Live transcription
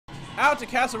out to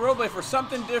Casa Roble for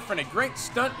something different. A great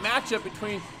stunt matchup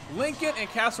between Lincoln and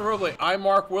Casa Roble. I'm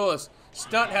Mark Willis.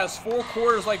 Stunt has 4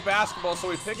 quarters like basketball, so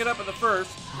we pick it up at the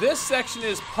first. This section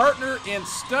is partner and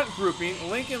stunt grouping.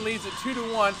 Lincoln leads at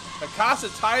 2-1. Casa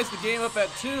ties the game up at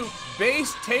 2.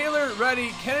 Base, Taylor, Ruddy,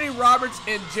 Kennedy Roberts,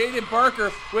 and JAIDYN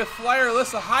Barker with flyer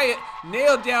ALYSSA HIATT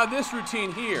nailed down this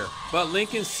routine here. But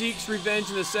Lincoln seeks revenge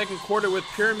in the second quarter with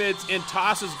pyramids and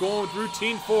tosses going with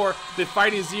routine 4. The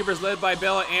Fighting Zebras led by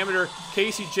Bella AMETER,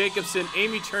 KAYCEE Jacobson,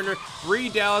 Amy Turner, BRIE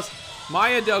Dallas,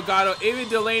 Maya Delgado, Ava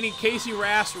Delaney, KAYCEE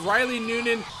RASK, RYLEE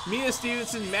Noonan, Mia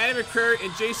Stevenson, MADDIE MCCRARY,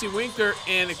 and JC Winkler,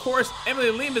 and of course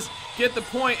Emily LEMUS get the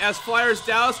point as Flyers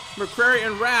Dallas, McCrary,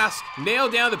 and RASK nail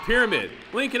down the pyramid.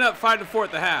 Lincoln up 5-4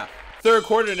 at the half. Third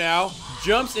quarter now,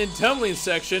 jumps and tumbling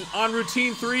section. On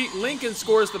routine 3, Lincoln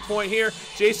scores the point here.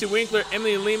 JC Winkler,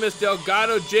 Emily Lemus,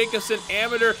 Delgado, Jacobson,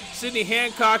 AMETER, Sydney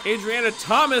Hancock, Adriana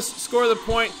Thomas score the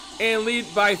point and lead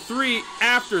by 3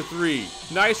 after 3.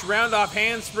 Nice round-off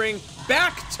handspring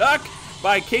back tuck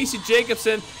by KAYCEE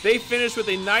Jacobson. They finish with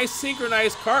a nice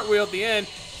synchronized cartwheel at the end.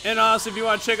 And honestly, if you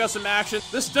want to check out some action,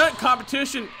 the stunt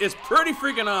competition is pretty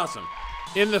freaking awesome.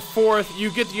 In the fourth, you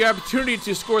get the opportunity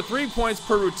to score 3 points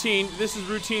per routine. This is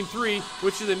routine 3,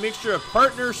 which is a mixture of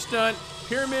partner, stunt,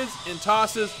 pyramids, and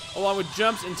tosses, along with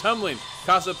jumps and tumbling.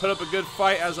 Casa put up a good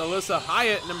fight as ALYSSA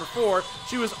HIATT, number 4.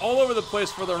 She was all over the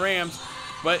place for the Rams,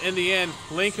 but in the end,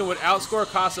 Lincoln would outscore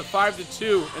Casa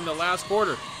 5-2 in the last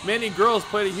quarter. Many girls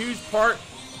played a huge part,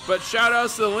 but shout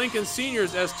outs to the Lincoln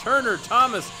seniors as Turner,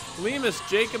 Thomas, Lemus,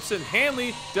 Jacobson,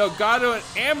 Hanley, Delgado, and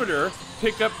AMETER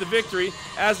pick up the victory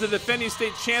as the defending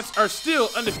state champs are still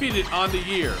undefeated on the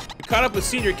year. We caught up with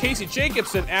senior KAYCEE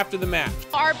Jacobson after the match.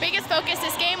 Our biggest focus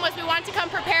this game was we wanted to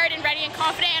come prepared and ready and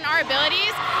confident in our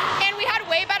abilities, and we had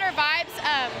way better vibes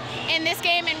in this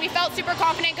game, and we felt super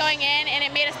confident going in, and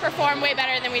it made us perform way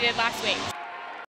better than we did last week.